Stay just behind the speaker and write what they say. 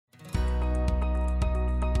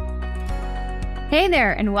Hey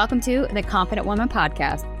there, and welcome to the Confident Woman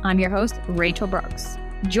Podcast. I'm your host, Rachel Brooks.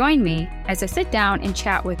 Join me as I sit down and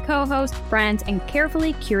chat with co-hosts, friends, and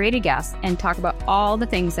carefully curated guests and talk about all the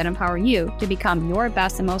things that empower you to become your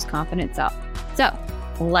best and most confident self. So,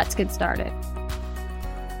 let's get started.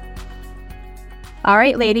 All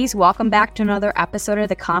right, ladies, welcome back to another episode of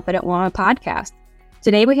the Confident Woman Podcast.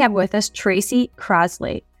 Today we have with us Tracy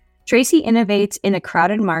Crossley. Tracy innovates in a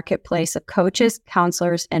crowded marketplace of coaches,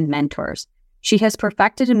 counselors, and mentors. She has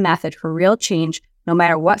perfected a method for real change no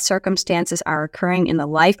matter what circumstances are occurring in the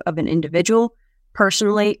life of an individual,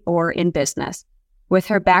 personally, or in business. With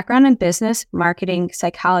her background in business, marketing,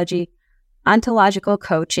 psychology, ontological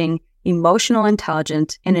coaching, emotional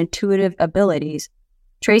intelligence, and intuitive abilities,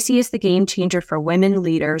 Tracy is the game changer for women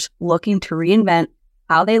leaders looking to reinvent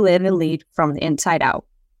how they live and lead from the inside out.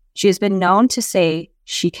 She has been known to say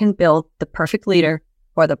she can build the perfect leader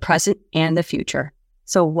for the present and the future.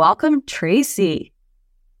 So welcome, Tracy.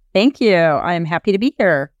 Thank you. I'm happy to be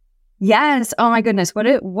here. Yes. Oh my goodness.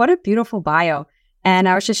 What a beautiful bio. And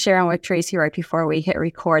I was just sharing with Tracy right before we hit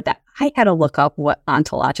record that I had to look up what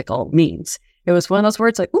ontological means. It was one of those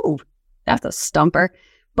words like, ooh, that's a stumper.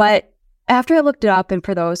 But after I looked it up, and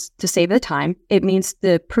for those to save the time, it means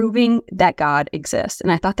the proving that God exists.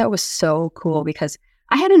 And I thought that was so cool because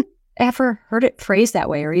I hadn't ever heard it phrased that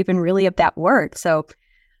way or even really of that word. So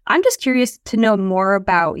I'm just curious to know more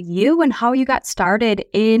about you and how you got started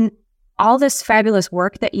in all this fabulous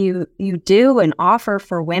work that you do and offer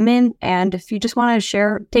for women. And if you just want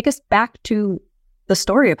to take us back to the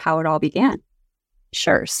story of how it all began.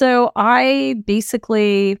 Sure. So I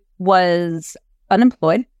basically was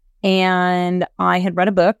unemployed and I had read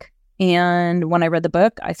a book. And when I read the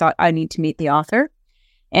book, I thought I need to meet the author.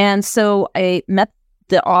 And so I met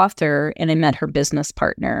the author and I met her business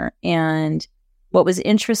partner. And what was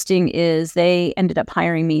interesting is they ended up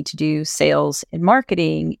hiring me to do sales and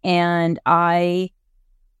marketing. And I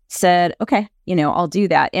said, okay, I'll do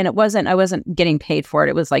that. And I wasn't getting paid for it.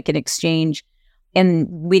 It was like an exchange. And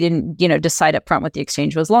we didn't, decide up front what the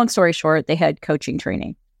exchange was. Long story short, they had coaching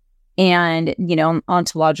training and,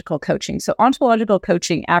 ontological coaching. So ontological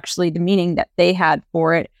coaching, actually the meaning that they had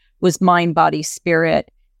for it was mind, body,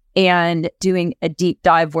 spirit, and doing a deep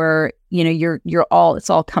dive where, it's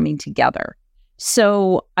all coming together.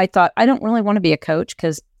 So I thought, I don't really want to be a coach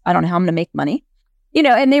because I don't know how I'm going to make money,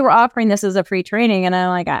 and they were offering this as a free training. And I'm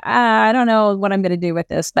like, I don't know what I'm going to do with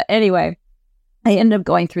this. But anyway, I ended up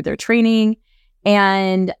going through their training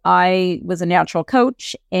and I was a natural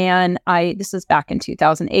coach. And this was back in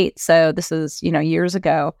 2008. So this is, years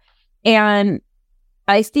ago. And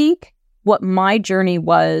I think what my journey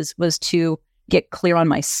was to get clear on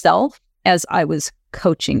myself as I was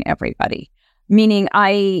coaching everybody. Meaning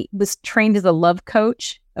I was trained as a love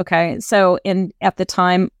coach. Okay. So at the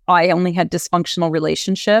time, I only had dysfunctional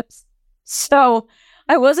relationships. So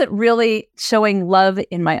I wasn't really showing love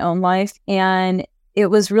in my own life. And it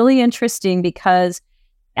was really interesting because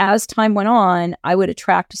as time went on, I would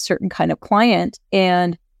attract a certain kind of client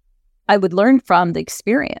and I would learn from the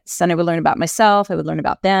experience and I would learn about myself. I would learn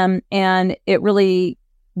about them. And it really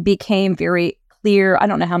became very clear. I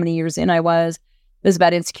don't know how many years in I was. It was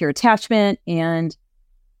about insecure attachment, and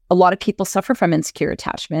a lot of people suffer from insecure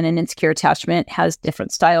attachment, and insecure attachment has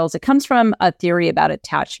different styles. It comes from a theory about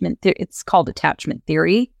attachment. It's called attachment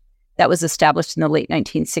theory that was established in the late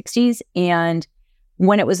 1960s. And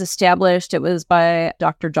when it was established, it was by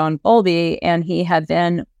Dr. John Bowlby, and he had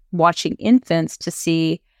been watching infants to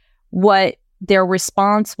see what their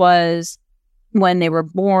response was when they were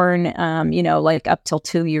born, like up till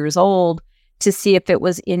 2 years old, to see if it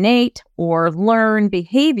was innate or learned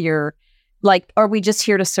behavior. Like, are we just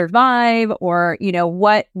here to survive? Or,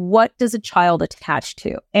 what does a child attach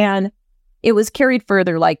to? And it was carried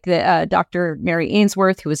further, like the Dr. Mary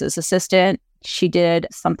Ainsworth, who was his assistant. She did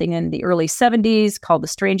something in the early 70s called the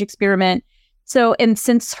Strange Experiment. So, and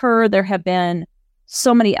since her, there have been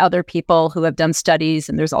so many other people who have done studies,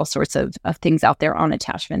 and there's all sorts of things out there on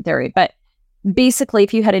attachment theory. But basically,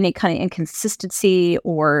 if you had any kind of inconsistency,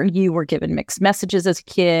 or you were given mixed messages as a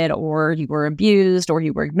kid, or you were abused, or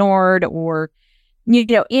you were ignored, or,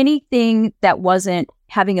 anything that wasn't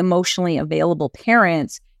having emotionally available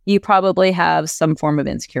parents, you probably have some form of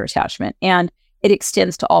insecure attachment. And it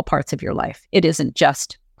extends to all parts of your life. It isn't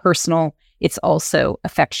just personal. It's also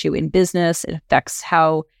affects you in business. It affects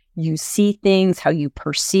how you see things, how you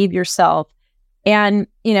perceive yourself. And,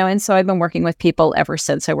 and so I've been working with people ever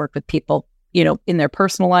since. I work with people in their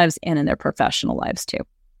personal lives and in their professional lives too.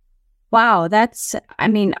 Wow.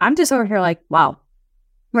 I'm just over here like, wow.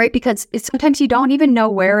 Right? Because sometimes you don't even know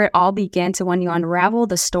where it all begins. And when you unravel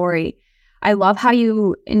the story, I love how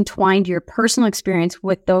you entwined your personal experience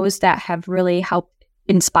with those that have really helped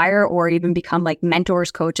inspire or even become like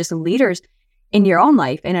mentors, coaches, and leaders in your own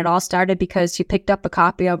life. And it all started because you picked up a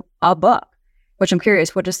copy of a book, which I'm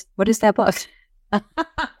curious, what is that book?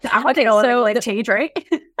 Okay, so like change, right?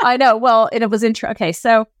 I know. Well, it was okay.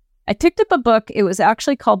 So I picked up a book. It was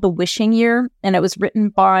actually called The Wishing Year, and it was written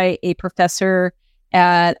by a professor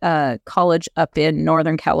at a college up in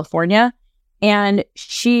Northern California. And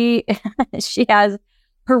she has,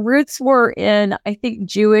 her roots were in, I think,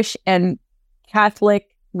 Jewish and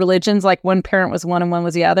Catholic religions. Like one parent was one and one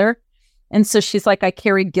was the other. And so she's like, I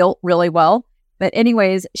carry guilt really well. But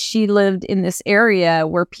anyways, she lived in this area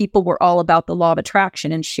where people were all about the law of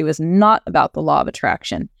attraction, and she was not about the law of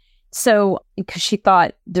attraction. So, because she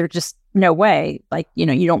thought there's just no way, like, you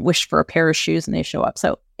don't wish for a pair of shoes and they show up.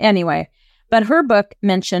 So anyway, but her book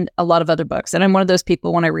mentioned a lot of other books. And I'm one of those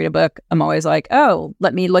people, when I read a book, I'm always like, oh,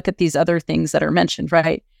 let me look at these other things that are mentioned,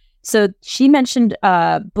 right? So she mentioned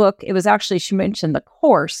a book. She mentioned the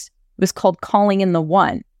course. It was called Calling in the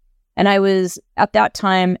One. And I was, at that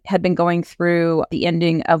time, had been going through the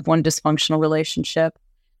ending of one dysfunctional relationship.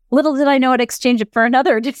 Little did I know I'd exchange it for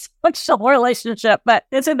another dysfunctional relationship. But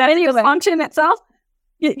isn't that anyway, dysfunction itself?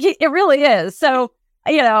 It really is. So,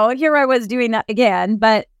 here I was doing that again.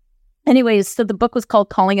 But anyways, so the book was called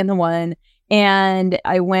Calling in the One. And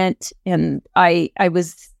I went and I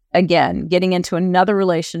was, again, getting into another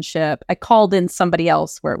relationship. I called in somebody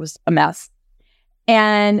else where it was a mess.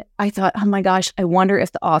 And I thought, oh my gosh, I wonder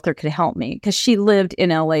if the author could help me, because she lived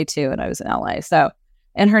in LA too, and I was in LA. So,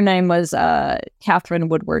 and her name was Catherine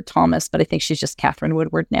Woodward Thomas, but I think she's just Catherine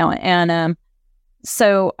Woodward now. And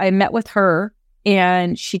so I met with her,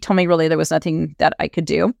 and she told me really there was nothing that I could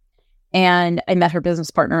do. And I met her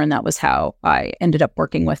business partner, and that was how I ended up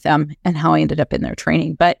working with them and how I ended up in their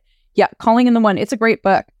training. But yeah, Calling in the One, it's a great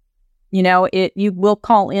book. You will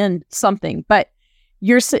call in something, but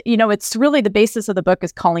it's really the basis of the book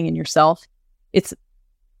is calling in yourself. It's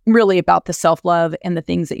really about the self-love and the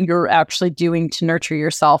things that you're actually doing to nurture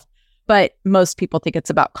yourself. But most people think it's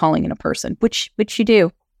about calling in a person, which you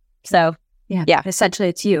do. So yeah. Essentially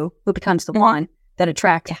it's you who becomes the one that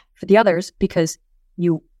attracts for the others, because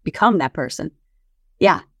you become that person.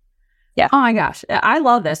 Yeah. Yeah. Oh my gosh. I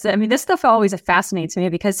love this. I mean, this stuff always fascinates me,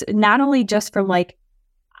 because not only just from like,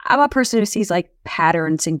 I'm a person who sees like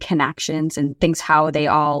patterns and connections and things, how they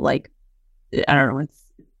all like, I don't know, it's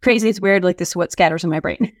crazy, it's weird, like this is what scatters in my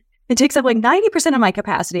brain. It takes up like 90% of my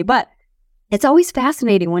capacity, but it's always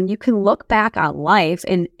fascinating when you can look back on life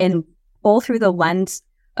and pull through the lens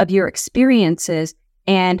of your experiences.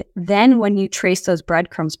 And then when you trace those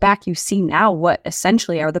breadcrumbs back, you see now what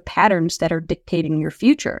essentially are the patterns that are dictating your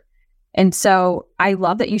future. And so I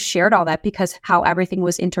love that you shared all that, because how everything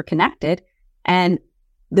was interconnected, and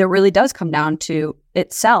there really does come down to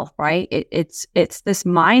itself, right? It's this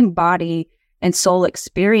mind, body, and soul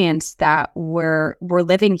experience that we're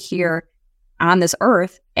living here on this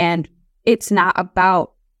earth. And it's not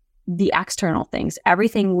about the external things.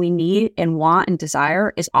 Everything we need and want and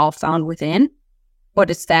desire is all found within, but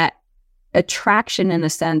it's that attraction in a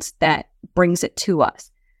sense that brings it to us.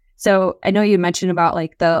 So I know you mentioned about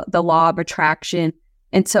like the law of attraction.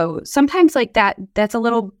 And so sometimes like that's a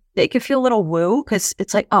little, it can feel a little woo, because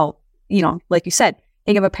it's like, oh, like you said,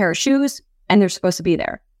 think of a pair of shoes and they're supposed to be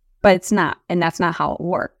there, but it's not. And that's not how it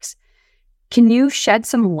works. Can you shed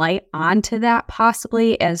some light onto that,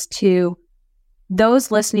 possibly, as to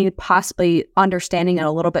those listening possibly understanding it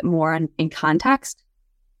a little bit more in context?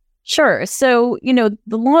 Sure. So,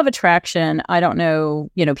 the law of attraction, I don't know,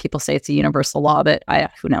 people say it's a universal law, but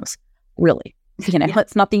who knows, really?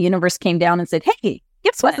 It's not the universe came down and said, hey,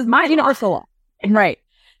 guess what? This is my universal law. Right.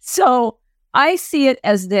 So I see it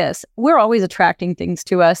as this. We're always attracting things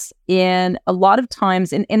to us. And a lot of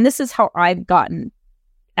times, and this is how I've gotten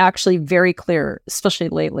actually very clear, especially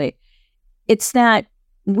lately, it's that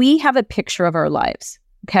we have a picture of our lives,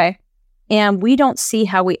 okay? And we don't see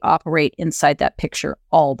how we operate inside that picture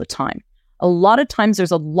all the time. A lot of times there's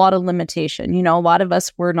a lot of limitation. A lot of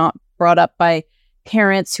us were not brought up by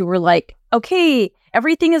parents who were like, okay,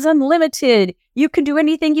 everything is unlimited. You can do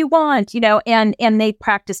anything you want, and they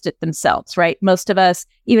practiced it themselves, right? Most of us,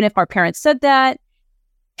 even if our parents said that,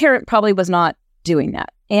 parent probably was not doing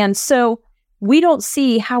that. And so we don't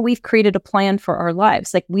see how we've created a plan for our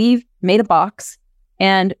lives. Like, we've made a box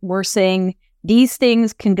and we're saying these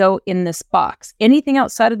things can go in this box. Anything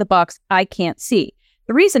outside of the box, I can't see.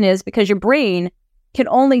 The reason is because your brain can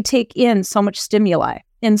only take in so much stimuli.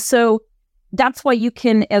 And so that's why you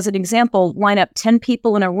can, as an example, line up 10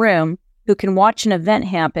 people in a room who can watch an event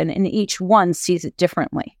happen, and each one sees it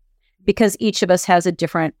differently. because each of us has a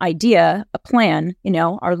different idea, a plan,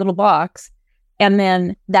 our little box. And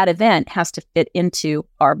then that event has to fit into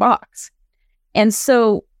our box. And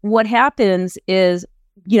so what happens is,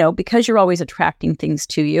 because you're always attracting things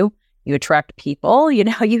to you, you attract people, you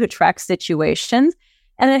attract situations,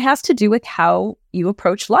 and it has to do with how you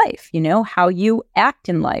approach life, how you act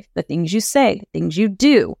in life, the things you say, the things you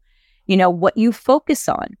do, what you focus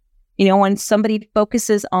on. When somebody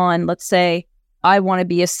focuses on, let's say, I want to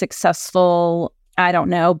be a successful,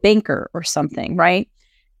 banker or something, right?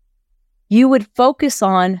 You would focus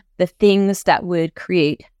on the things that would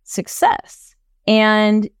create success.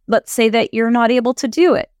 And let's say that you're not able to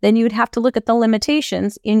do it. Then you would have to look at the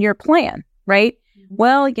limitations in your plan, right?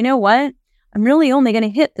 Well, you know what? I'm really only going to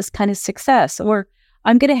hit this kind of success, or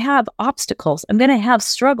I'm going to have obstacles. I'm going to have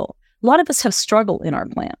struggle. A lot of us have struggle in our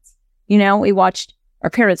plans. We watched our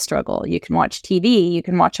parents struggle. You can watch TV, you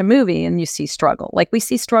can watch a movie, and you see struggle. Like, we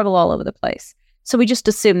see struggle all over the place. So we just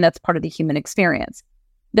assume that's part of the human experience.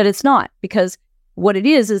 But it's not, because what it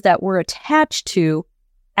is that we're attached to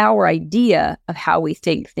our idea of how we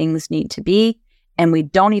think things need to be, and we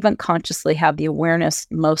don't even consciously have the awareness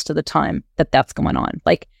most of the time that that's going on.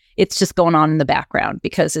 Like, it's just going on in the background,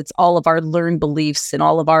 because it's all of our learned beliefs and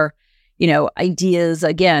all of our, ideas,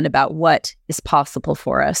 again, about what is possible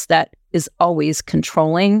for us that is always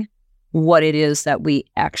controlling what it is that we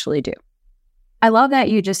actually do. I love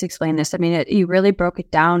that you just explained this. I mean, you really broke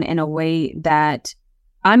it down in a way that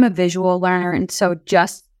I'm a visual learner. And so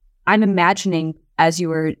I'm imagining, as you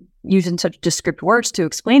were using such descriptive words to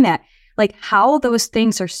explain that, like how those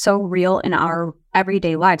things are so real in our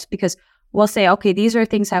everyday lives, because we'll say, okay, these are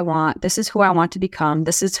things I want. This is who I want to become.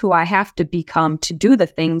 This is who I have to become to do the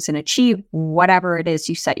things and achieve whatever it is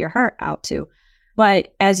you set your heart out to.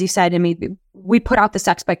 But as you said, I mean, we put out this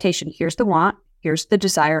expectation. Here's the want, here's the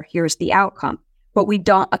desire, here's the outcome. But we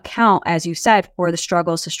don't account, as you said, for the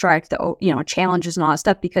struggles, the strikes, the challenges and all that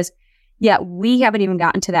stuff, because we haven't even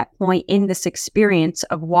gotten to that point in this experience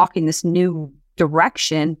of walking this new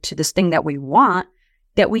direction to this thing that we want,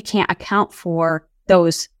 that we can't account for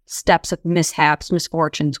those steps of mishaps,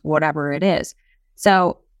 misfortunes, whatever it is.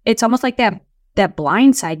 So it's almost like that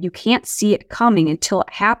blind side. You can't see it coming until it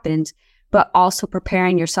happens, but also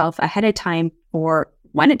preparing yourself ahead of time for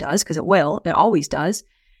when it does, because it always does,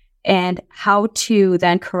 and how to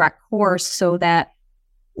then correct course so that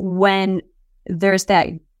when there's that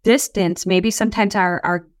distance, maybe sometimes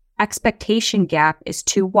our expectation gap is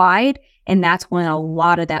too wide, and that's when a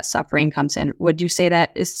lot of that suffering comes in. Would you say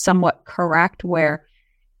that is somewhat correct, where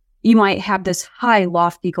you might have this high,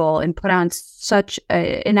 lofty goal and put on such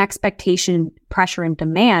an expectation, pressure, and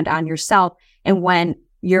demand on yourself, and when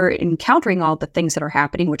you're encountering all the things that are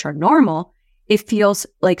happening, which are normal, it feels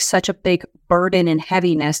like such a big burden and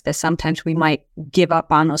heaviness that sometimes we might give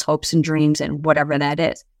up on those hopes and dreams and whatever that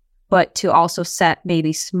is. But to also set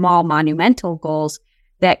maybe small monumental goals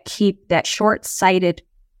that keep that short-sighted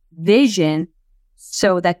vision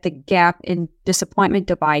so that the gap in disappointment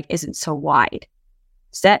divide isn't so wide.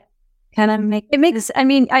 Does that kind of make it makes, I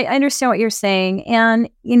mean, I understand what you're saying. And,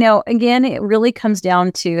 again, it really comes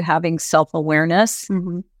down to having self-awareness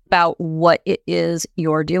about what it is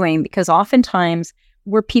you're doing, because oftentimes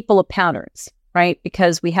we're people of patterns, right?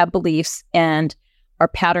 Because we have beliefs and our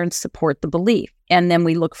patterns support the belief. And then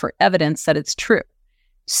we look for evidence that it's true.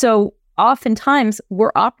 So oftentimes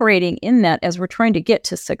we're operating in that as we're trying to get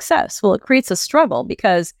to success. Well, it creates a struggle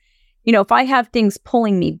because, if I have things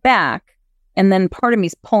pulling me back and then part of me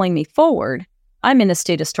is pulling me forward, I'm in a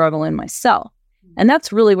state of struggle in myself. And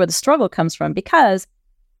that's really where the struggle comes from. Because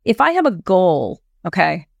if I have a goal,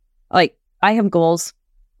 okay, like I have goals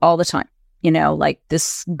all the time, like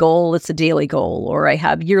this goal, it's a daily goal, or I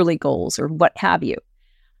have yearly goals or what have you.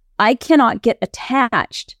 I cannot get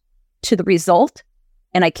attached to the result,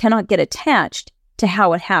 and I cannot get attached to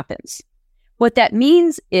how it happens. What that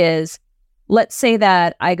means is, let's say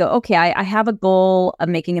that I go, okay, I have a goal of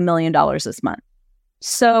making $1 million this month.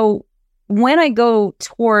 So when I go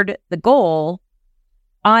toward the goal,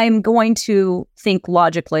 I'm going to think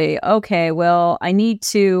logically, okay, well, I need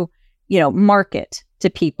to, market to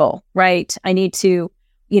people, right? I need to,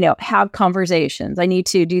 have conversations. I need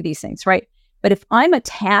to do these things, right? But if I'm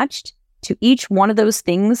attached to each one of those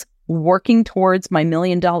things working towards my $1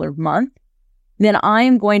 million month, then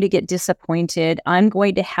I'm going to get disappointed. I'm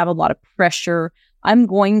going to have a lot of pressure. I'm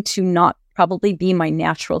going to not probably be my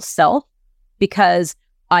natural self because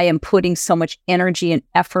I am putting so much energy and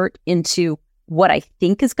effort into what I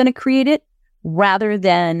think is going to create it, rather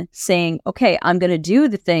than saying, okay, I'm going to do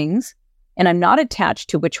the things and I'm not attached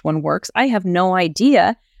to which one works. I have no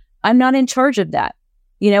idea. I'm not in charge of that.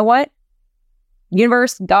 You know what?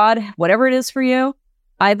 universe, God, whatever it is for you.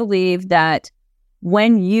 I believe that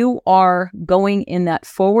when you are going in that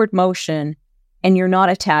forward motion and you're not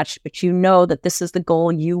attached, but you know that this is the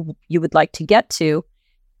goal you would like to get to,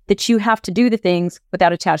 that you have to do the things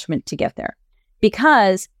without attachment to get there.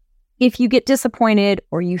 Because if you get disappointed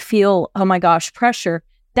or you feel, oh my gosh, pressure,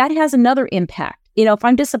 that has another impact. If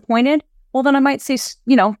I'm disappointed, well, then I might say, this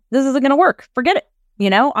isn't going to work. Forget it.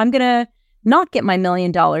 I'm going to not get my $1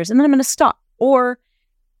 million and then I'm going to stop. Or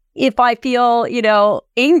if I feel,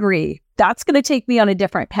 angry, that's going to take me on a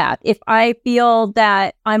different path. If I feel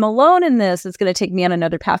that I'm alone in this, it's going to take me on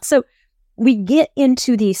another path. So we get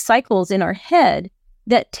into these cycles in our head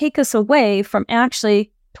that take us away from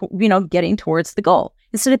actually, getting towards the goal.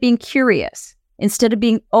 Instead of being curious, instead of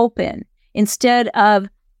being open, instead of,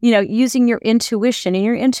 using your intuition. And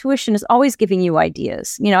your intuition is always giving you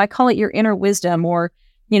ideas. I call it your inner wisdom or,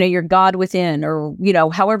 your God within or,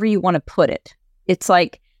 however you want to put it. It's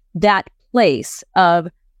like that place of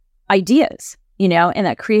ideas, and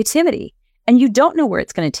that creativity. And you don't know where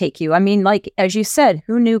it's going to take you. I mean, like, as you said,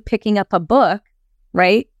 who knew picking up a book,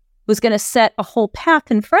 right, was going to set a whole path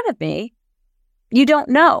in front of me? You don't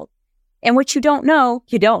know. And what you don't know,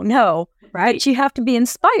 right? But you have to be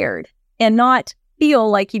inspired and not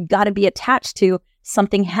feel like you've got to be attached to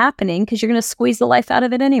something happening because you're going to squeeze the life out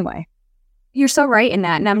of it anyway. You're so right in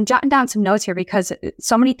that. And I'm jotting down some notes here because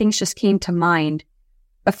so many things just came to mind.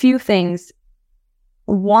 A few things.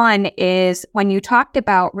 One is when you talked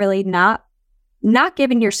about really not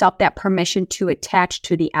giving yourself that permission to attach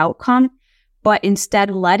to the outcome, but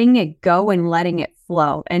instead letting it go and letting it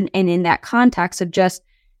flow. And in that context of just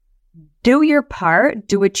do your part,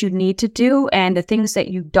 do what you need to do, and the things that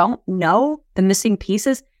you don't know, the missing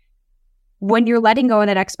pieces, when you're letting go of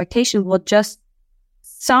that expectation will just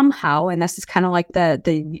somehow, and this is kind of like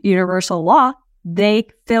the universal law, they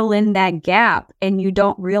fill in that gap and you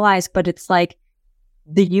don't realize, but it's like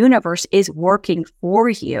the universe is working for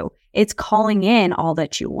you. It's calling in all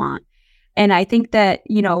that you want. And I think that,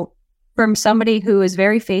 from somebody who is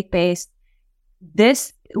very faith-based,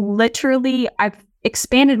 this literally, I've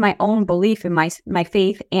expanded my own belief in my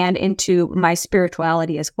faith and into my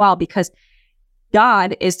spirituality as well, because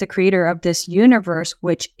God is the creator of this universe,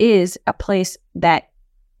 which is a place that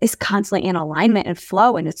is constantly in alignment and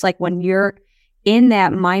flow. And it's like when you're in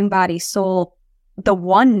that mind, body, soul, the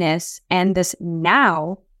oneness and this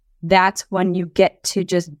now, that's when you get to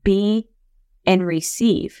just be and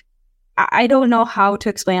receive. I don't know how to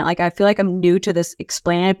explain it. Like, I feel like I'm new to this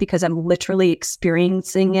explaining it because I'm literally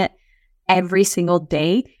experiencing it every single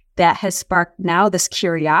day. That has sparked now this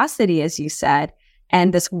curiosity, as you said,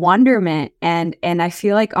 and this wonderment. And I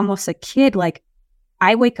feel like almost a kid, like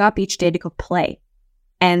I wake up each day to go play.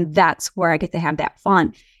 And that's where I get to have that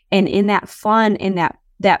fun. And in that fun, in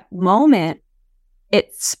that moment,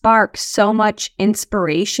 it sparks so much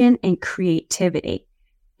inspiration and creativity.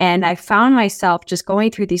 And I found myself just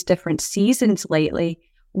going through these different seasons lately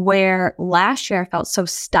where last year I felt so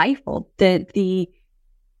stifled. The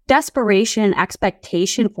desperation,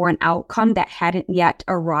 expectation for an outcome that hadn't yet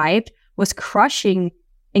arrived was crushing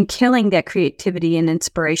and killing that creativity and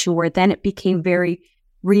inspiration, where then it became very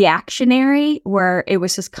reactionary, where it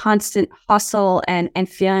was this constant hustle and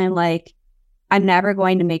feeling like I'm never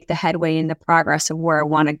going to make the headway in the progress of where I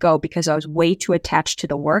want to go because I was way too attached to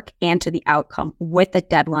the work and to the outcome with a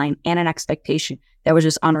deadline and an expectation that was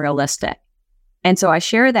just unrealistic. And so I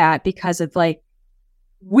share that because of like,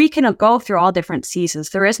 we can go through all different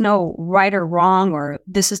seasons. There is no right or wrong, or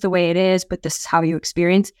this is the way it is, but this is how you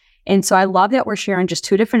experience. And so I love that we're sharing just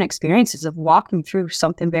two different experiences of walking through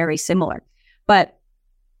something very similar. But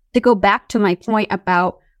to go back to my point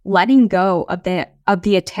about letting go of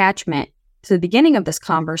the attachment, to the beginning of this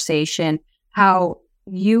conversation, how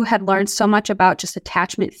you had learned so much about just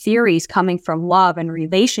attachment theories coming from love and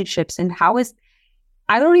relationships, and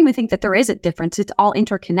I don't even think that there is a difference. It's all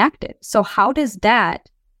interconnected. So how does that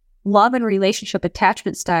love and relationship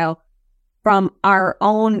attachment style from our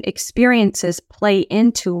own experiences play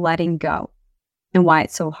into letting go and why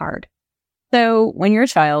it's so hard? So when you're a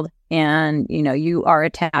child and, you are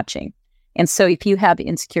attaching, and so if you have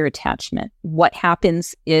insecure attachment, what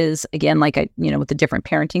happens is, again, like, with the different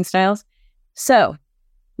parenting styles. So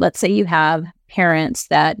let's say you have parents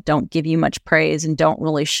that don't give you much praise and don't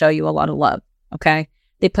really show you a lot of love. Okay.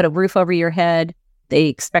 They put a roof over your head. They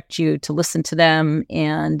expect you to listen to them.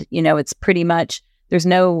 And, it's pretty much, there's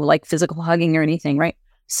no like physical hugging or anything, right?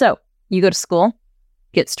 So you go to school,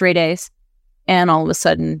 get straight A's, and all of a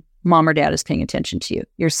sudden, mom or dad is paying attention to you.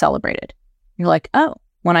 You're celebrated. You're like, oh,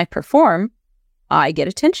 when I perform, I get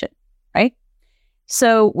attention, right?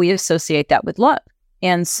 So we associate that with love.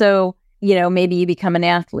 And so maybe you become an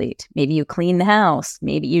athlete, maybe you clean the house,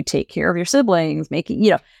 maybe you take care of your siblings,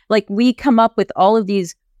 like we come up with all of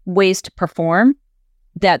these ways to perform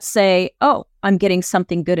that say, oh, I'm getting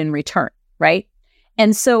something good in return, right?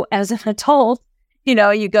 And so as an adult,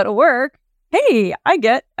 you go to work, hey, I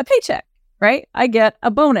get a paycheck, right? I get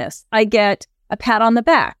a bonus. I get a pat on the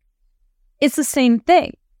back. It's the same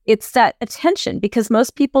thing. It's that attention, because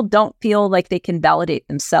most people don't feel like they can validate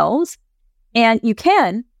themselves. And you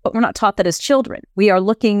can, but we're not taught that as children. We are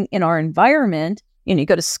looking in our environment, you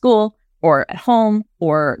go to school or at home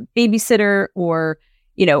or babysitter or,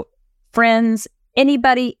 friends,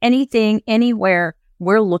 anybody, anything, anywhere.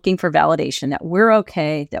 We're looking for validation that we're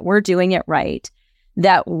okay, that we're doing it right,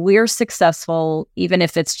 that we're successful, even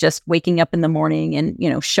if it's just waking up in the morning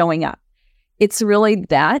and, showing up. It's really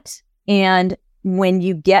that. And when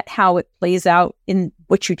you get how it plays out in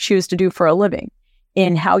what you choose to do for a living,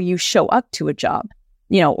 in how you show up to a job,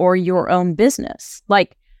 or your own business,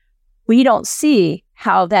 like we don't see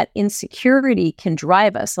how that insecurity can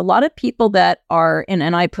drive us. A lot of people that are,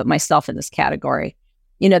 and I put myself in this category,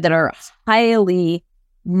 that are highly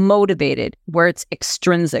motivated, where it's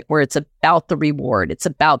extrinsic, where it's about the reward, it's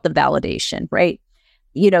about the validation, right?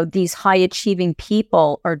 These high achieving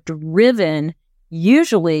people are driven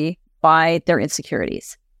usually by their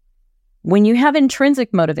insecurities. When you have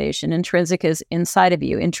intrinsic motivation, intrinsic is inside of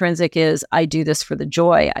you. Intrinsic is, I do this for the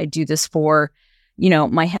joy. I do this for,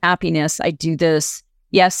 my happiness. I do this.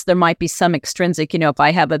 Yes, there might be some extrinsic, if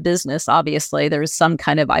I have a business, obviously there's some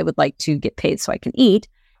kind of, I would like to get paid so I can eat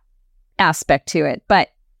aspect to it. But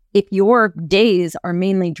if your days are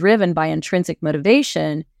mainly driven by intrinsic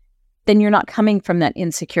motivation, then you're not coming from that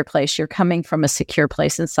insecure place. You're coming from a secure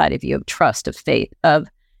place inside of you of trust, of faith, of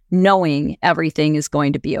knowing everything is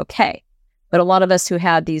going to be okay. But a lot of us who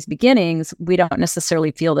had these beginnings, we don't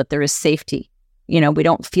necessarily feel that there is safety. We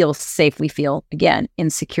don't feel safe. We feel, again,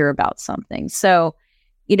 insecure about something. So,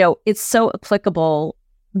 it's so applicable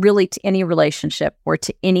really to any relationship or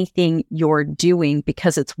to anything you're doing,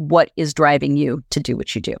 because it's what is driving you to do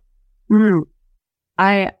what you do. Mm.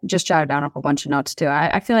 I just jotted down a whole bunch of notes too.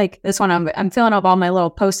 I feel like this one, I'm filling up all my little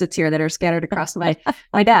Post-its here that are scattered across my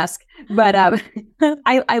desk. But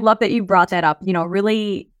I love that you brought that up,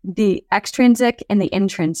 really the extrinsic and the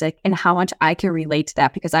intrinsic, and how much I can relate to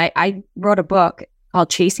that, because I wrote a book called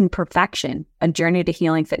Chasing Perfection, A Journey to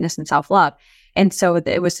Healing, Fitness, and Self-Love. And so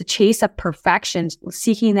it was the chase of perfection,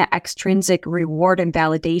 seeking that extrinsic reward and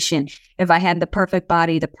validation. If I had the perfect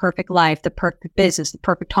body, the perfect life, the perfect business, the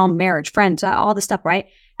perfect home, marriage, friends, all the stuff, right?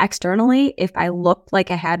 Externally, if I looked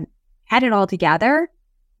like I had it all together,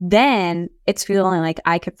 then it's feeling like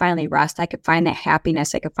I could finally rest. I could find that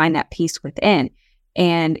happiness. I could find that peace within.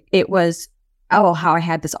 And it was, how I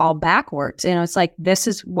had this all backwards. And it's like, this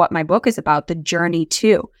is what my book is about, the journey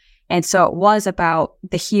to. And so it was about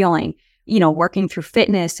the healing, working through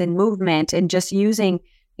fitness and movement, and just using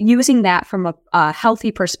that from a healthy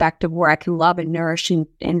perspective, where I can love and nourish and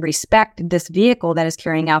respect this vehicle that is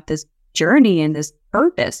carrying out this journey and this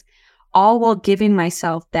purpose, all while giving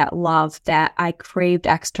myself that love that I craved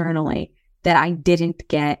externally, that I didn't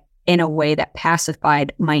get in a way that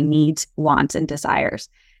pacified my needs, wants, and desires.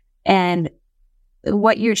 And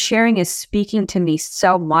what you're sharing is speaking to me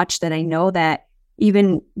so much that I know that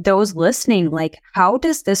even those listening, like, how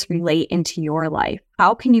does this relate into your life?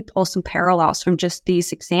 How can you pull some parallels from just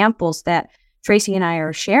these examples that Tracy and I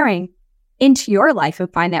are sharing into your life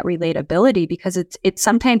and find that relatability? Because it's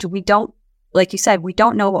sometimes we don't, like you said, we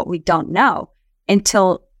don't know what we don't know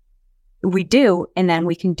until we do, and then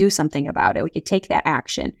we can do something about it. We can take that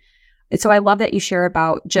action. And so I love that you share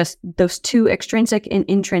about just those two, extrinsic and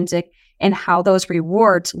intrinsic, and how those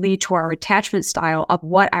rewards lead to our attachment style of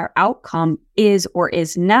what our outcome is or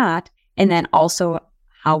is not, and then also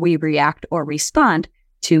how we react or respond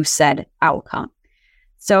to said outcome.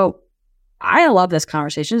 So I love this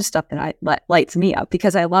conversation. This is stuff that lights me up,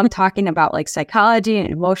 because I love talking about like psychology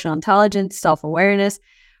and emotional intelligence, self-awareness.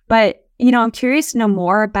 But, I'm curious to know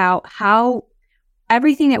more about how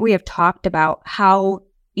everything that we have talked about, how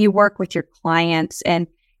you work with your clients and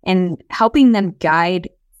helping them guide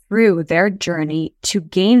through their journey to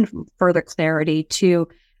gain further clarity, to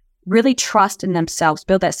really trust in themselves,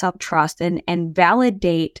 build that self-trust, and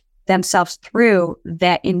validate themselves through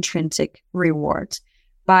that intrinsic rewards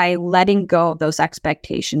by letting go of those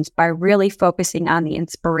expectations, by really focusing on the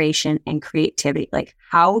inspiration and creativity. Like,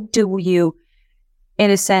 how do you,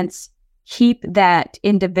 in a sense, keep that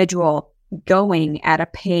individual going at a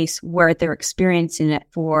pace where they're experiencing it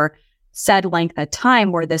for said length of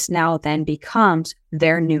time, where this now then becomes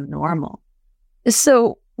their new normal?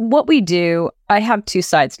 So what we do, I have two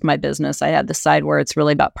sides to my business. I have the side where it's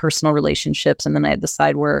really about personal relationships, and then I have the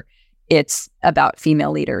side where it's about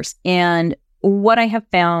female leaders. And what I have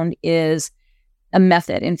found is a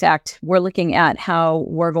method. In fact, we're looking at how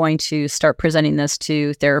we're going to start presenting this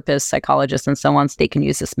to therapists, psychologists, and so on, so they can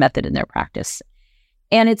use this method in their practice.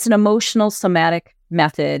 And it's an emotional somatic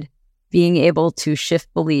method, being able to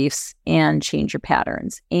shift beliefs and change your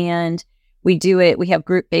patterns. And we do it, we have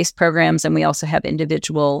group-based programs, and we also have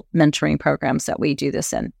individual mentoring programs that we do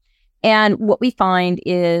this in. And what we find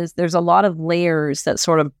is there's a lot of layers that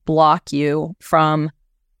sort of block you from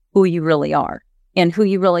who you really are. And who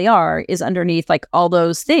you really are is underneath like all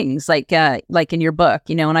those things, like in your book,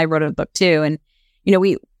 and I wrote a book too. And,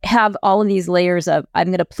 we have all of these layers of, I'm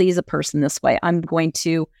going to please a person this way. I'm going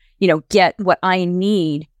to, get what I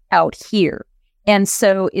need out here. And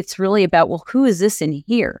so it's really about, well, who is this in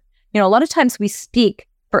here? A lot of times we speak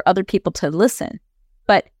for other people to listen,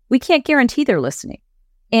 but we can't guarantee they're listening.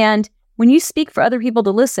 And when you speak for other people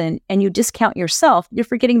to listen and you discount yourself, you're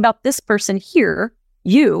forgetting about this person here,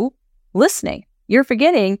 you listening. You're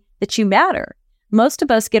forgetting that you matter. Most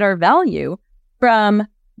of us get our value from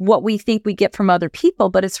what we think we get from other people,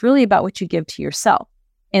 but it's really about what you give to yourself.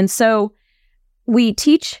 And so we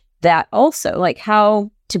teach that also, like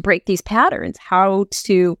how to break these patterns, how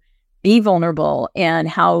to be vulnerable, and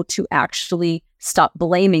how to actually stop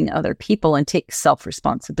blaming other people and take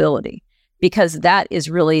self-responsibility. Because that is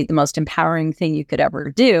really the most empowering thing you could ever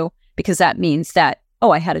do, because that means that,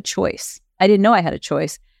 I had a choice. I didn't know I had a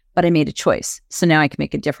choice, but I made a choice. So now I can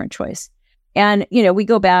make a different choice. And, we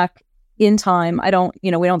go back in time. we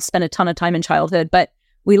don't spend a ton of time in childhood, but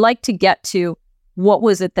we like to get to what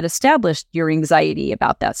was it that established your anxiety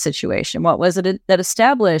about that situation? What was it that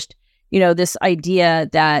established, this idea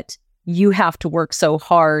that you have to work so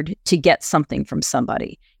hard to get something from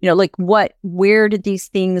somebody? Where did these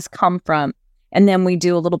things come from? And then we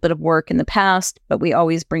do a little bit of work in the past, but we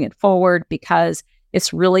always bring it forward because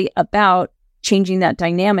it's really about changing that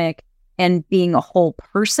dynamic and being a whole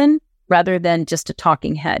person rather than just a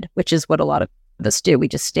talking head, which is what a lot of us do. We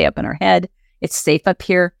just stay up in our head. It's safe up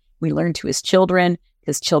here. We learn to as children,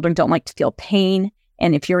 because children don't like to feel pain.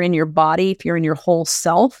 And if you're in your body, if you're in your whole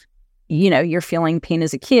self, you're feeling pain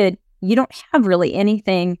as a kid, you don't have really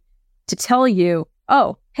anything to tell you,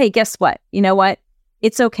 oh, hey, guess what? You know what?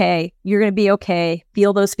 It's okay. You're going to be okay.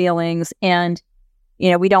 Feel those feelings. And,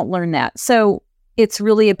 we don't learn that. So it's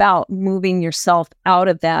really about moving yourself out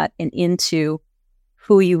of that and into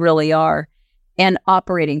who you really are and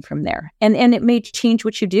operating from there. And it may change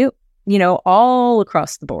what you do, all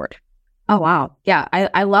across the board. Oh, wow. Yeah.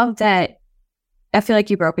 I love that. I feel like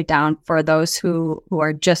you broke it down for those who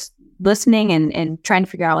are just listening and trying to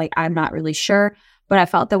figure out, like, I'm not really sure, but I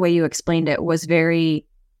felt the way you explained it was very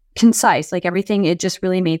concise, like everything, it just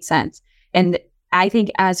really made sense. And I think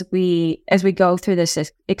as we go through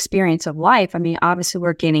this experience of life, I mean, obviously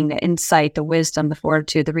we're gaining the insight, the wisdom, the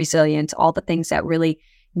fortitude, the resilience, all the things that really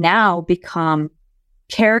now become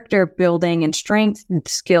character building and strength and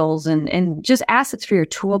skills and just assets for your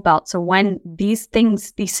tool belt. So when these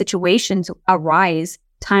situations arise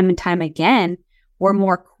time and time again, we're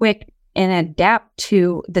more quick and adapt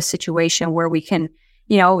to the situation where we can,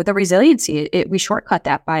 the resiliency, we shortcut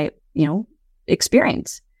that by,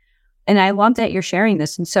 experience. And I love that you're sharing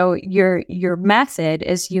this. And so your method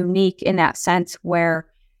is unique in that sense where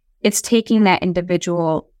it's taking that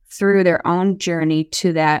individual through their own journey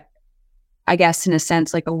to that, I guess, in a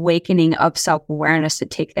sense, like awakening of self-awareness to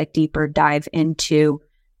take that deeper dive into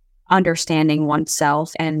understanding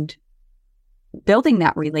oneself and building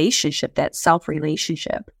that relationship, that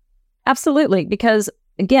self-relationship. Absolutely. Because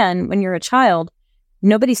again, when you're a child,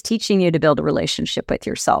 nobody's teaching you to build a relationship with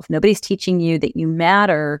yourself. Nobody's teaching you that you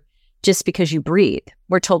matter just because you breathe.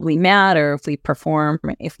 We're told we matter if we perform,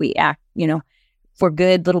 if we act, for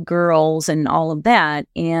good little girls and all of that.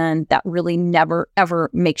 And that really never, ever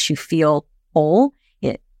makes you feel whole.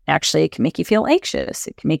 It can make you feel anxious.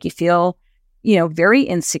 It can make you feel, very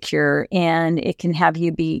insecure. And it can have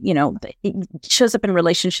you be, it shows up in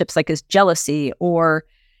relationships like as jealousy or,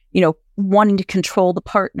 wanting to control the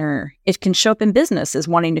partner. It can show up in business as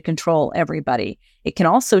wanting to control everybody. It can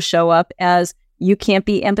also show up as you can't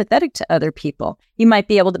be empathetic to other people. You might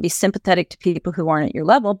be able to be sympathetic to people who aren't at your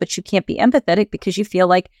level, but you can't be empathetic because you feel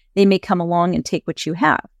like they may come along and take what you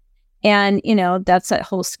have. And, that's that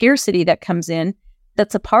whole scarcity that comes in.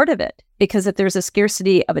 That's a part of it. Because if there's a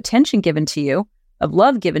scarcity of attention given to you, of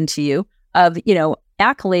love given to you, of,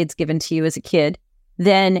 accolades given to you as a kid,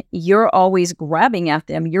 then you're always grabbing at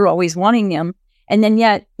them. You're always wanting them. And then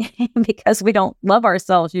yet, because we don't love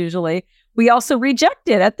ourselves usually, we also reject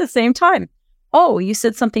it at the same time. oh, you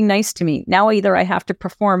said something nice to me. Now either I have to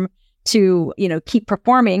perform to, keep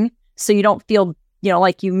performing so you don't feel,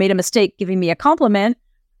 like you made a mistake giving me a compliment,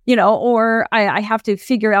 or I have to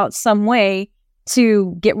figure out some way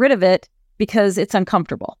to get rid of it because it's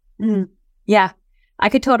uncomfortable. Yeah, I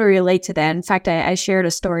could totally relate to that. In fact, I shared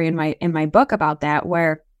a story in my book about that,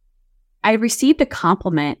 where I received a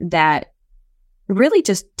compliment that really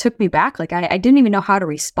just took me back. Like I didn't even know how to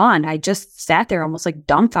respond. I just sat there almost like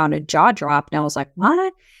dumbfounded, jaw dropped. And I was like,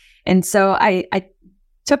 what? And so I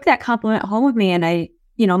took that compliment home with me, and I,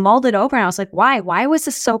 mulled it over, and I was like, why? Why was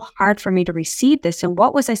this so hard for me to receive this? And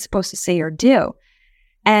what was I supposed to say or do?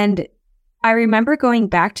 And I remember going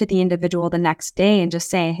back to the individual the next day and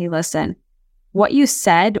just saying, hey, listen, what you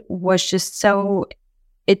said was just so,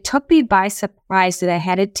 it took me by surprise that I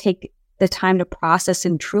had to take the time to process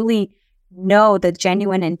and truly know the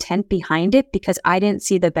genuine intent behind it, because I didn't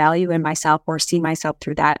see the value in myself or see myself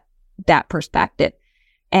through that perspective.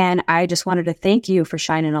 And I just wanted to thank you for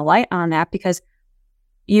shining a light on that, because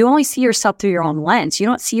you only see yourself through your own lens. You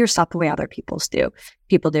don't see yourself the way other people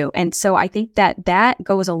do. And so I think that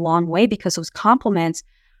goes a long way, because those compliments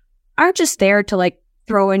aren't just there to like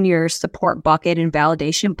throw in your support bucket and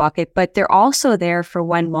validation bucket, but they're also there for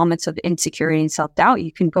when moments of insecurity and self-doubt,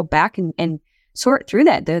 you can go back and sort through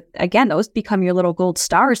that. Again, those become your little gold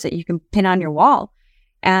stars that you can pin on your wall.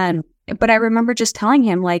 But I remember just telling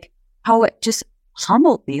him like how it just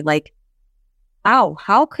humbled me. Like, wow,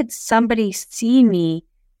 how could somebody see me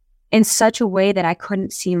in such a way that I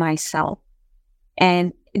couldn't see myself?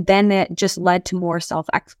 And then it just led to more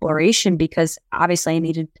self-exploration, because obviously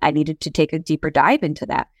I needed to take a deeper dive into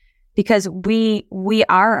that, because we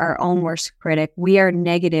are our own worst critic. We are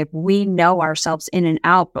negative. We know ourselves in and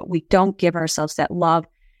out, but we don't give ourselves that love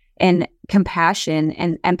and compassion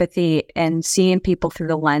and empathy and seeing people through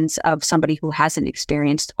the lens of somebody who hasn't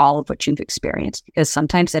experienced all of what you've experienced, because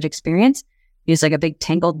sometimes that experience is like a big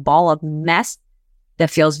tangled ball of mess that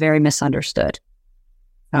feels very misunderstood.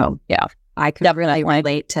 Oh, yeah. I could definitely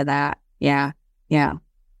relate to that. Yeah. Yeah.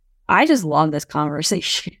 I just love this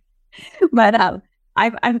conversation. But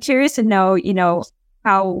I'm curious to know,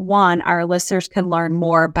 how, one, our listeners can learn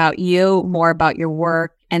more about you, more about your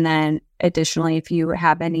work. And then additionally, if you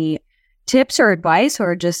have any tips or advice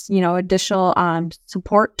or just, additional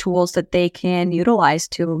support tools that they can utilize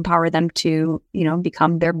to empower them to,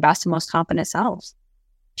 become their best and most confident selves.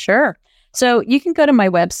 Sure. So you can go to my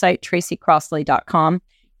website, tracycrossley.com,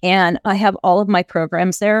 and I have all of my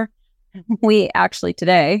programs there. We actually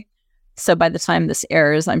today, so by the time this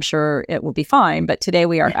airs, I'm sure it will be fine. But today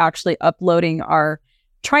we are actually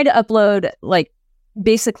trying to upload, like,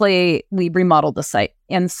 basically we remodeled the site.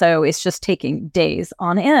 And so it's just taking days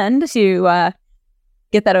on end to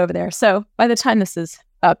get that over there. So by the time this is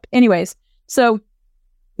up, anyways, so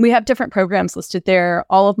we have different programs listed there.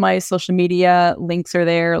 All of my social media links are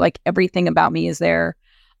there. Like everything about me is there.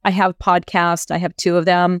 I have podcasts. I have 2 of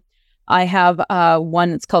them. I have one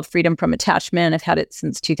that's called Freedom from Attachment. I've had it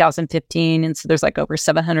since 2015. And so there's like over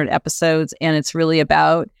 700 episodes. And it's really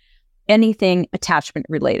about anything attachment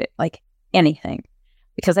related, like anything,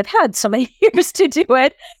 because I've had so many years to do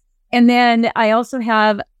it. And then I also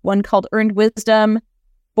have one called Earned Wisdom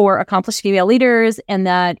for Accomplished Female Leaders. And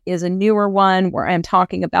that is a newer one where I'm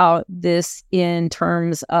talking about this in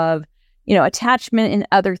terms of, attachment and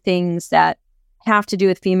other things that have to do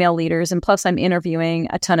with female leaders. And plus I'm interviewing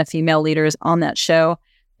a ton of female leaders on that show.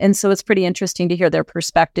 And so it's pretty interesting to hear their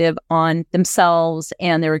perspective on themselves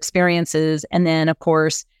and their experiences. And then of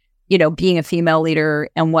course, being a female leader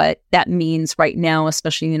and what that means right now,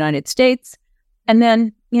 especially in the United States. And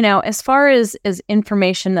then, as far as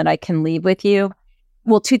information that I can leave with you,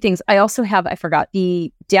 well, 2 things. I also have, I forgot,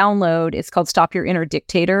 the download. It's called Stop Your Inner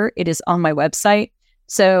Dictator. It is on my website.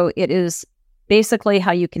 So it is basically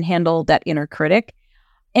how you can handle that inner critic.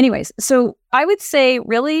 Anyways, so I would say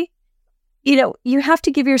really, you have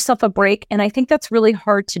to give yourself a break. And I think that's really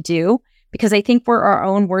hard to do, because I think we're our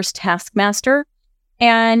own worst taskmaster.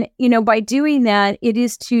 And, by doing that, it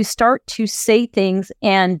is to start to say things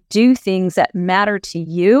and do things that matter to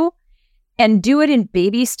you, and do it in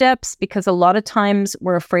baby steps, because a lot of times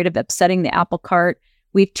we're afraid of upsetting the apple cart.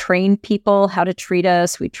 We've trained people how to treat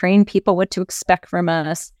us. We train people what to expect from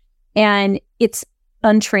us. And it's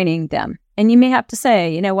untraining them. And you may have to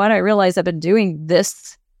say, you know what, I realize I've been doing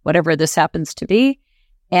this, whatever this happens to be,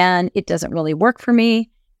 and it doesn't really work for me.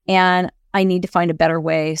 And I need to find a better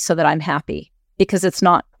way so that I'm happy, because it's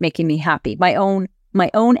not making me happy. My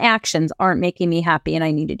own actions aren't making me happy, and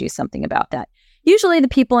I need to do something about that. Usually the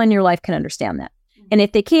people in your life can understand that. And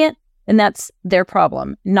if they can't, then that's their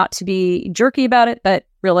problem. Not to be jerky about it, but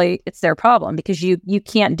really, it's their problem because you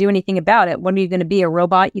can't do anything about it. When are you going to be, a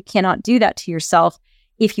robot? You cannot do that to yourself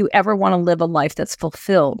if you ever want to live a life that's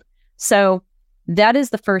fulfilled. So that is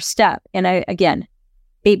the first step. And again,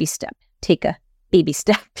 baby step, take a baby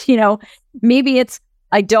step. Maybe it's,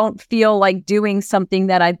 I don't feel like doing something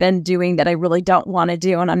that I've been doing that I really don't want to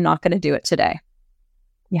do, and I'm not going to do it today.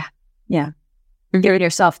 Yeah. Giving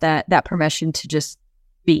yourself that permission to just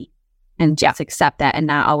be and just accept that, and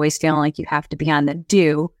not always feeling like you have to be on the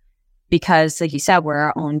do, because like you said, we're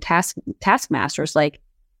our own taskmasters. Like,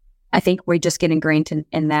 I think we just get ingrained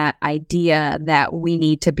in that idea that we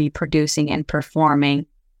need to be producing and performing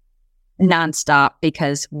nonstop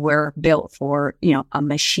because we're built for, a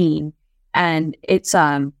machine. And it's,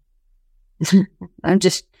 I'm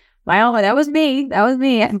just, that was me.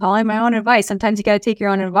 I'm following my own advice. Sometimes you got to take your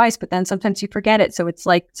own advice, but then sometimes you forget it. So it's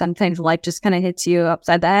like, sometimes life just kind of hits you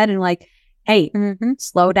upside the head and like, hey,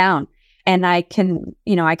 slow down. And I can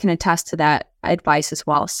attest to that advice as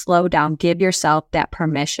well. Slow down, give yourself that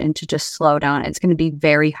permission to just slow down. It's going to be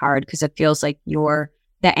very hard because it feels like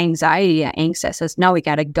that anxiety, that angst that says, no, we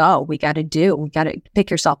got to go. We got to do, we got to pick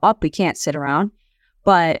yourself up. We can't sit around.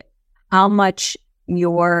 But how much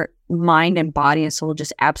your mind and body and soul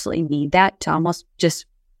just absolutely need that to almost just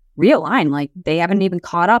realign. Like they haven't even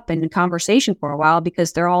caught up in the conversation for a while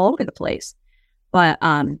because they're all over the place. But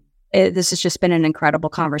this has just been an incredible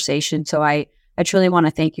conversation. So I truly want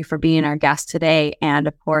to thank you for being our guest today. And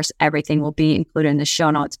of course, everything will be included in the show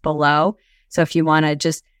notes below. So if you want to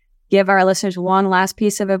just give our listeners one last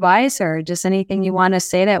piece of advice or just anything you want to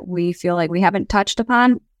say that we feel like we haven't touched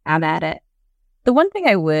upon, I'm at it. The one thing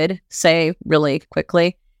I would say really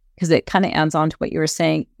quickly, because it kind of adds on to what you were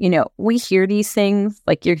saying, we hear these things,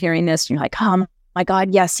 like you're hearing this and you're like, oh my God,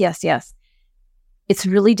 yes. It's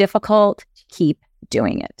really difficult to keep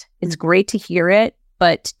doing it. It's great to hear it,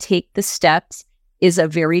 but to take the steps is a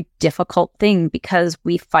very difficult thing because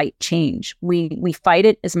we fight change. We fight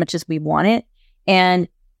it as much as we want it. And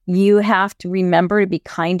you have to remember to be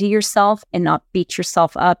kind to yourself and not beat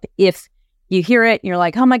yourself up if you hear it and you're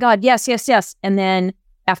like, oh my God, yes. And then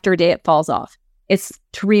after a day, it falls off. It's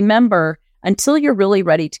to remember until you're really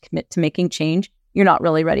ready to commit to making change, you're not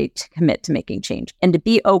really ready to commit to making change and to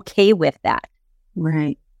be okay with that.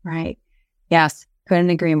 Right. Yes. Couldn't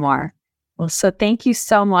agree more. Well, so thank you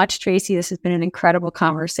so much, Tracy. This has been an incredible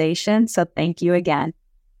conversation. So thank you again.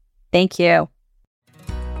 Thank you.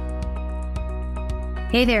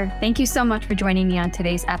 Hey there. Thank you so much for joining me on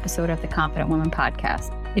today's episode of the Confident Woman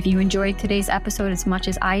Podcast. If you enjoyed today's episode as much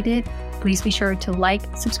as I did, please be sure to like,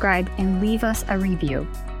 subscribe, and leave us a review.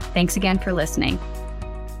 Thanks again for listening.